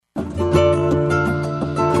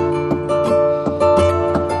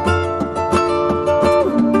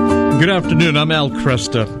Good afternoon. I'm Al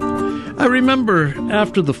Kresta. I remember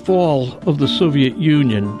after the fall of the Soviet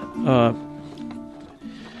Union,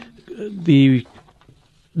 the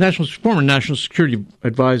former National Security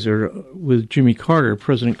Advisor with Jimmy Carter,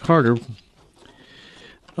 President Carter,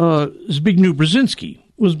 Zbigniew Brzezinski,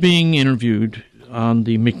 was being interviewed on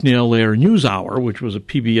the McNeil-Lehrer News Hour, which was a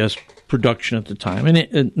PBS production at the time,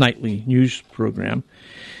 a nightly news program.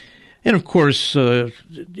 And, of course,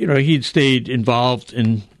 he'd stayed involved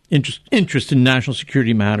in interest in national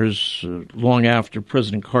security matters long after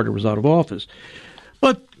President Carter was out of office.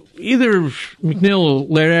 But either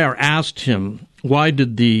McNeil-Lehrer asked him, why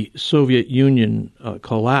did the Soviet Union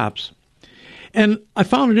collapse? And I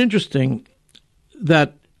found it interesting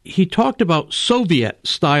that he talked about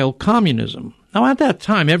Soviet-style communism. Now, at that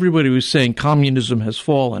time, everybody was saying communism has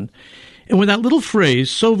fallen. And with that little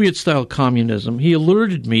phrase, Soviet-style communism, he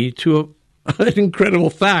alerted me to an incredible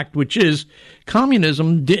fact, which is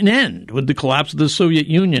communism didn't end with the collapse of the Soviet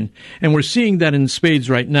Union. And we're seeing that in spades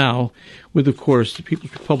right now with, of course, the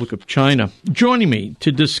People's Republic of China. Joining me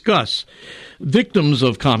to discuss victims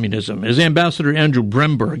of communism is Ambassador Andrew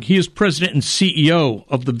Bremberg. He is president and CEO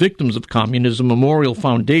of the Victims of Communism Memorial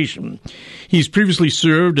Foundation. He's previously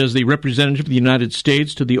served as the representative of the United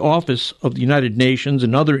States to the Office of the United Nations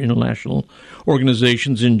and other international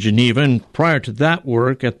organizations in Geneva, and prior to that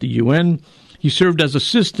work at the UN, he served as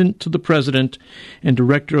assistant to the president and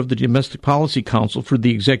director of the Domestic Policy Council for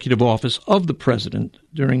the Executive Office of the President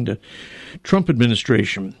during the Trump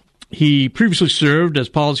administration. He previously served as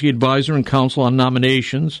policy advisor and counsel on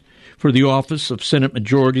nominations for the office of Senate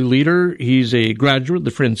Majority Leader. He's a graduate of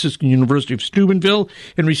the Franciscan University of Steubenville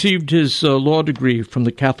and received his law degree from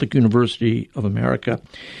the Catholic University of America.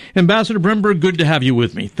 Ambassador Bremberg, good to have you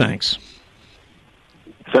with me. Thanks.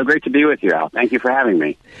 So great to be with you, Al. Thank you for having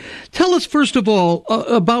me. Tell us, first of all,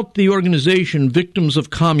 about the organization Victims of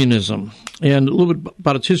Communism and a little bit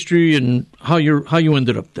about its history and how you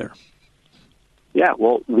ended up there. Yeah,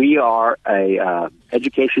 well, we are a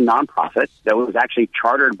education nonprofit that was actually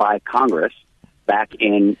chartered by Congress back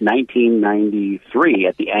in 1993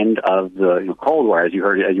 at the end of the Cold War, as you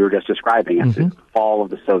were just describing, at the fall of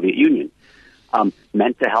the Soviet Union,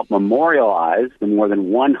 meant to help memorialize the more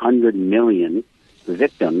than 100 million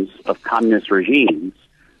victims of communist regimes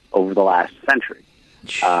over the last century.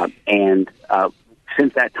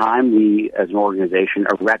 Since that time, we, as an organization,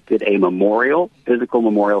 erected a physical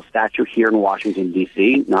memorial statue here in Washington,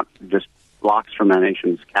 D.C., not just blocks from the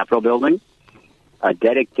nation's Capitol building,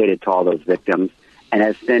 dedicated to all those victims, and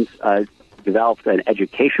has since developed an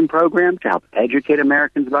education program to help educate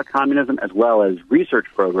Americans about communism, as well as research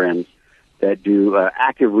programs that do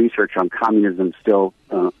active research on communism still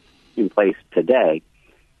in place today.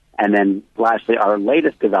 And then lastly, our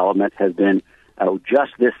latest development has been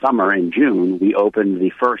just this summer in June, we opened the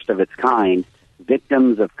first of its kind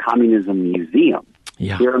Victims of Communism Museum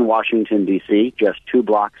here in Washington, D.C., just 2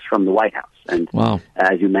 blocks from the White House. And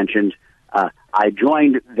as you mentioned, I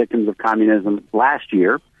joined Victims of Communism last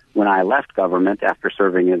year when I left government after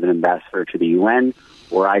serving as an ambassador to the UN,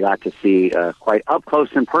 where I got to see quite up close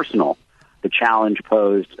and personal the challenge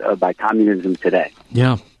posed by communism today.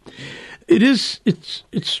 Yeah.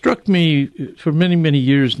 It struck me for many, many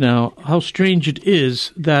years now how strange it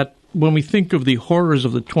is that when we think of the horrors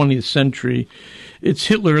of the 20th century, it's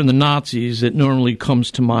Hitler and the Nazis that normally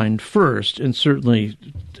comes to mind first, and certainly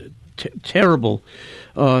terrible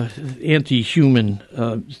anti-human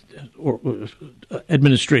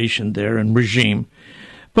administration there and regime.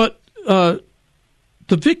 But the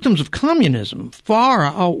victims of communism far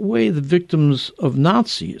outweigh the victims of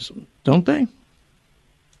Nazism, don't they?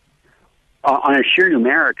 On a sheer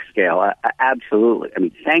numeric scale, absolutely. I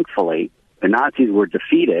mean, thankfully, the Nazis were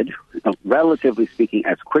defeated, relatively speaking,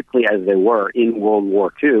 as quickly as they were in World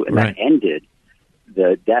War II, and that ended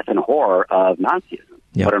the death and horror of Nazism.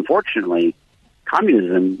 Yep. But unfortunately,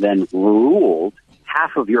 communism then ruled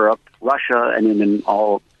half of Europe, Russia, and even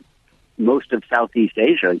most of Southeast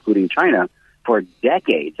Asia, including China, for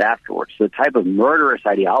decades afterwards. So the type of murderous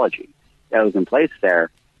ideology that was in place there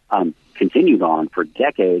continued on for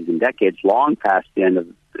decades and decades, long past the end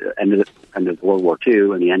of World War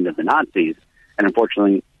II and the end of the Nazis, and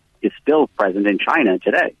unfortunately is still present in China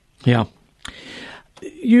today. Yeah.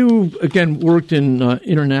 You, again, worked in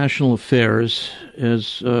international affairs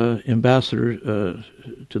as ambassador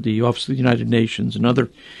to the Office of the United Nations and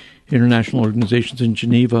other international organizations in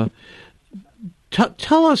Geneva.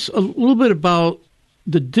 Tell us a little bit about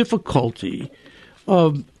the difficulty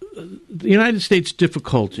of the United States'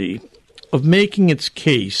 difficulty of making its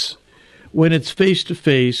case when it's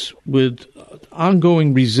face-to-face with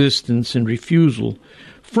ongoing resistance and refusal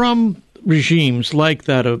from regimes like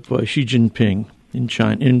that of Xi Jinping in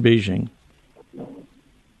China, in Beijing?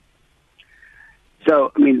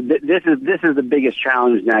 So, I mean, this is the biggest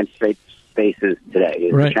challenge the United States faces today.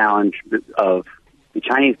 Is the challenge of the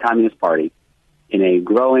Chinese Communist Party in a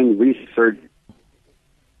growing, resurgent,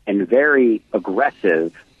 and very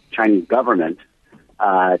aggressive Chinese government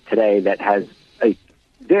today that has a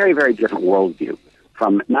very, very different worldview,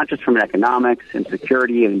 from not just from economics and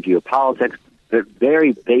security and geopolitics, but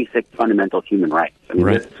very basic, fundamental human rights. I mean,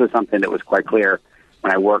 this was something that was quite clear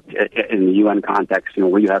when I worked in the UN context,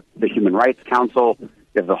 where you have the Human Rights Council, you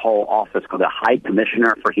have the whole office called the High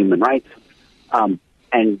Commissioner for Human Rights,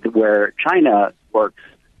 and where China works,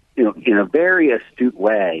 in a very astute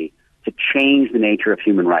way to change the nature of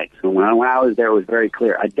human rights. And when I was there, it was very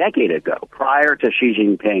clear. A decade ago, prior to Xi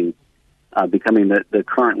Jinping becoming the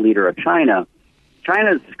current leader of China,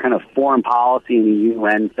 China's kind of foreign policy in the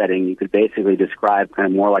UN setting, you could basically describe kind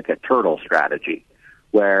of more like a turtle strategy,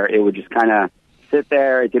 where it would just kind of sit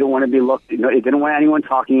there. It didn't want to be looked. It didn't want anyone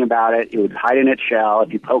talking about it. It would hide in its shell.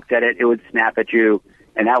 If you poked at it, it would snap at you,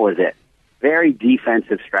 and that was it. Very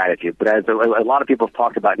defensive strategy. But as a lot of people have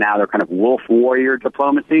talked about now, they're kind of wolf warrior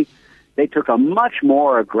diplomacy. They took a much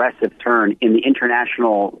more aggressive turn in the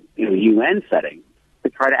international UN setting to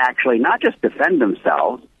try to actually not just defend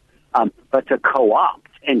themselves, but to co-opt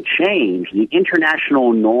and change the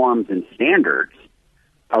international norms and standards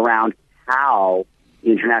around how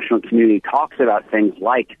the international community talks about things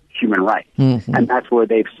like human rights. Mm-hmm. And that's where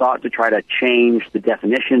they've sought to try to change the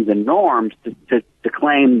definitions and norms to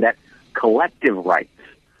claim that collective rights,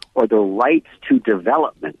 or the rights to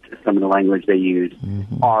development, some of the language they use,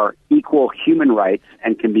 are equal human rights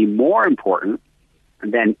and can be more important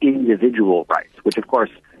than individual rights, which, of course,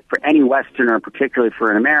 for any Westerner, particularly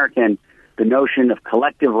for an American, the notion of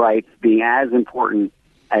collective rights being as important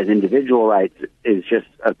as individual rights is just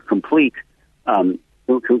a complete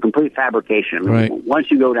fabrication. I mean,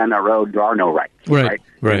 once you go down that road, there are no rights. Right.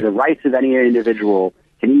 The rights of any individual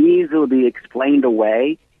can easily be explained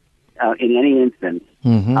away in any instance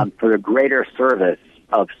for the greater service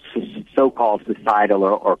of so-called societal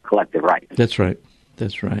or collective rights. That's right.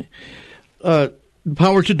 The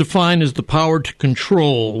power to define is the power to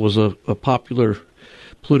control was a popular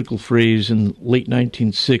political phrase in the late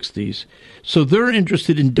 1960s. So they're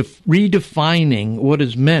interested in redefining what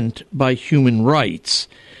is meant by human rights.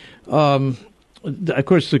 Of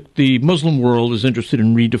course, the Muslim world is interested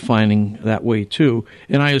in redefining that way, too.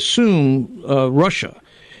 And I assume Russia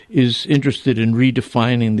is interested in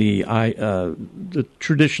redefining the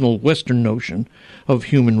traditional Western notion of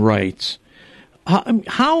human rights.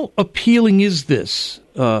 How appealing is this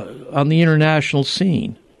on the international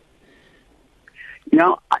scene?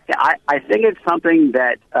 I think it's something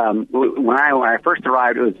that when I first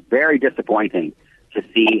arrived, it was very disappointing to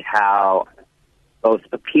see how both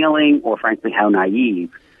appealing or, frankly, how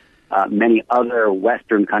naive many other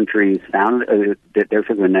Western countries found that they took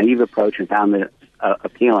a naive approach and found it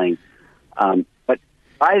appealing. But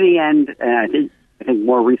by the end, and I think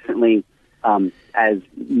more recently, as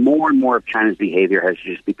more and more of China's behavior has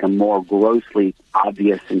just become more grossly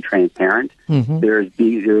obvious and transparent, there's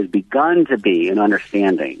begun to be an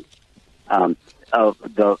understanding of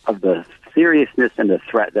the seriousness and the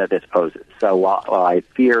threat that this poses. So while I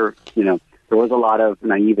fear, there was a lot of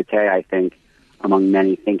naivete, I think, among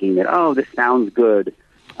many, thinking that, this sounds good,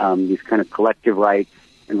 these kind of collective rights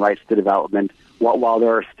and rights to development. While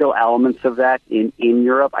there are still elements of that in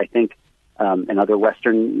Europe, I think, and other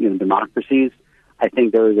Western democracies, I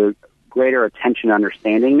think there is a greater attention and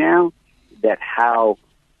understanding now that how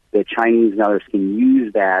the Chinese and others can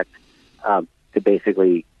use that to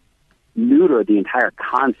basically neuter the entire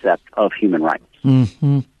concept of human rights.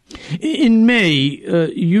 Mm-hmm. In May,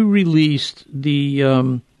 you released the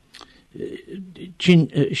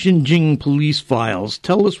Xinjiang police files.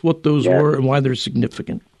 Tell us what those were and why they're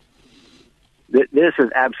significant. This is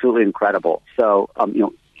absolutely incredible. So,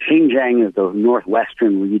 Xinjiang is the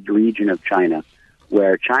northwestern region of China,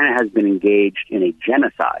 where China has been engaged in a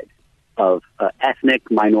genocide of an ethnic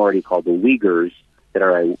minority called the Uyghurs that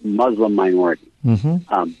are a Muslim minority,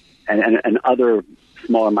 and other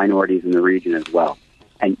smaller minorities in the region as well.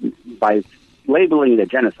 And by labeling it a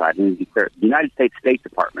genocide, and to be clear, the United States State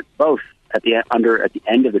Department, both at the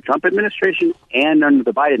end of the Trump administration and under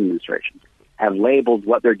the Biden administration, have labeled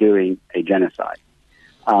what they're doing a genocide.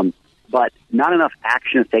 But not enough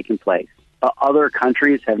action has taken place. Other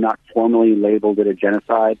countries have not formally labeled it a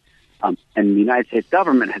genocide, and the United States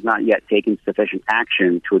government has not yet taken sufficient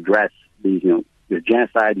action to address these, this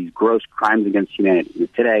genocide, these gross crimes against humanity.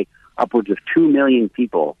 Today, upwards of 2 million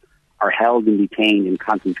people are held and detained in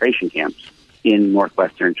concentration camps in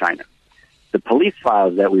northwestern China. the police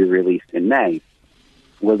files that we released in May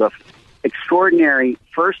was a extraordinary,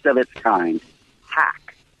 first of its kind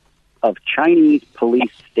hack of Chinese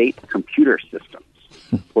police state computer systems,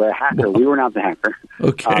 where a hacker, we were not the hacker,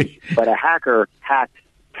 okay, but a hacker hacked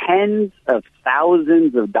tens of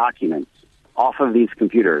thousands of documents off of these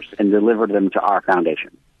computers and delivered them to our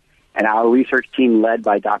foundation. And our research team, led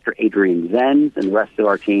by Dr. Adrian Zenz and the rest of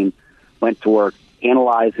our team, went to work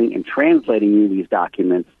analyzing and translating these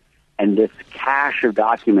documents. And this cache of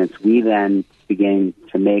documents we then began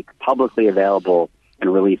to make publicly available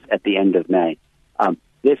and release at the end of May.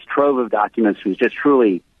 This trove of documents was just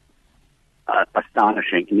truly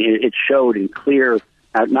astonishing. I mean, it showed in clear,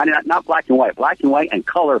 not black and white and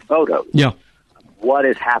color photos. Yeah. What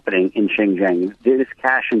is happening in Xinjiang. This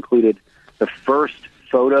cache included the first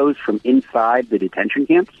photos from inside the detention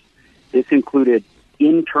camps. This included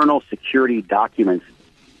internal security documents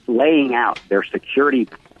laying out their security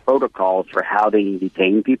protocols for how they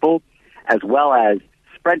detain people, as well as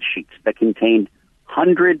spreadsheets that contained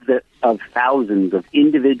hundreds of thousands of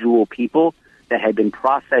individual people that had been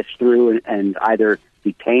processed through and either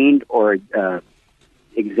detained or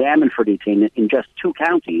examined for detainment in just 2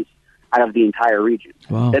 counties out of the entire region.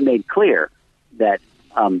 Wow. That made clear that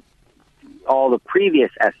all the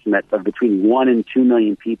previous estimates of between 1 and 2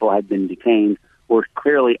 million people had been detained were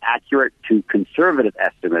clearly accurate to conservative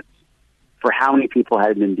estimates for how many people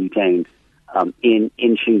had been detained in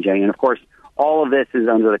Xinjiang. And, of course, all of this is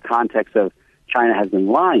under the context of China has been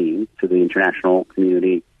lying to the international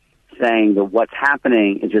community, saying that what's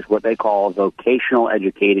happening is just what they call vocational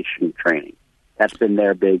education training. That's been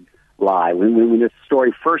their big lie. When this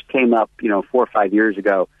story first came up, 4 or 5 years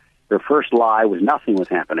ago, their first lie was nothing was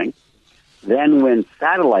happening. Then when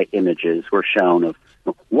satellite images were shown of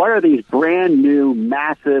what are these brand new,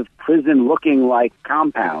 massive, prison-looking like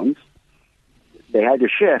compounds, they had to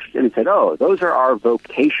shift and said, oh, those are our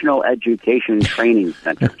vocational education training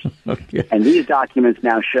centers. Okay. And these documents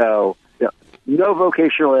now show that no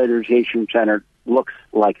vocational education center looks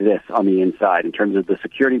like this on the inside in terms of the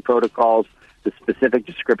security protocols, the specific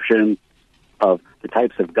description of the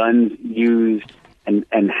types of guns used,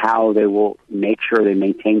 and how they will make sure they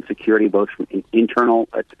maintain security both from internal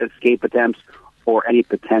escape attempts or any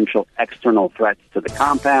potential external threats to the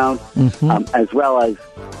compound, as well as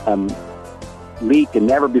leaked and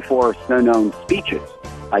never-before-known speeches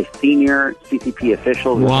by senior CCP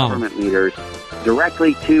officials and government leaders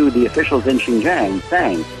directly to the officials in Xinjiang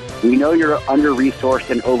saying, we know you're under-resourced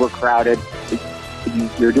and overcrowded.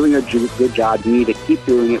 You're doing a good job. You need to keep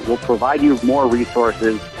doing it. We'll provide you more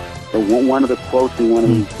resources. So one of the quotes in one of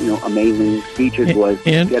these amazing speeches was,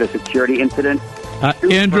 get a security incident.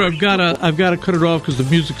 Andrew, I've got to cut it off because the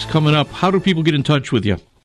music's coming up. How do people get in touch with you?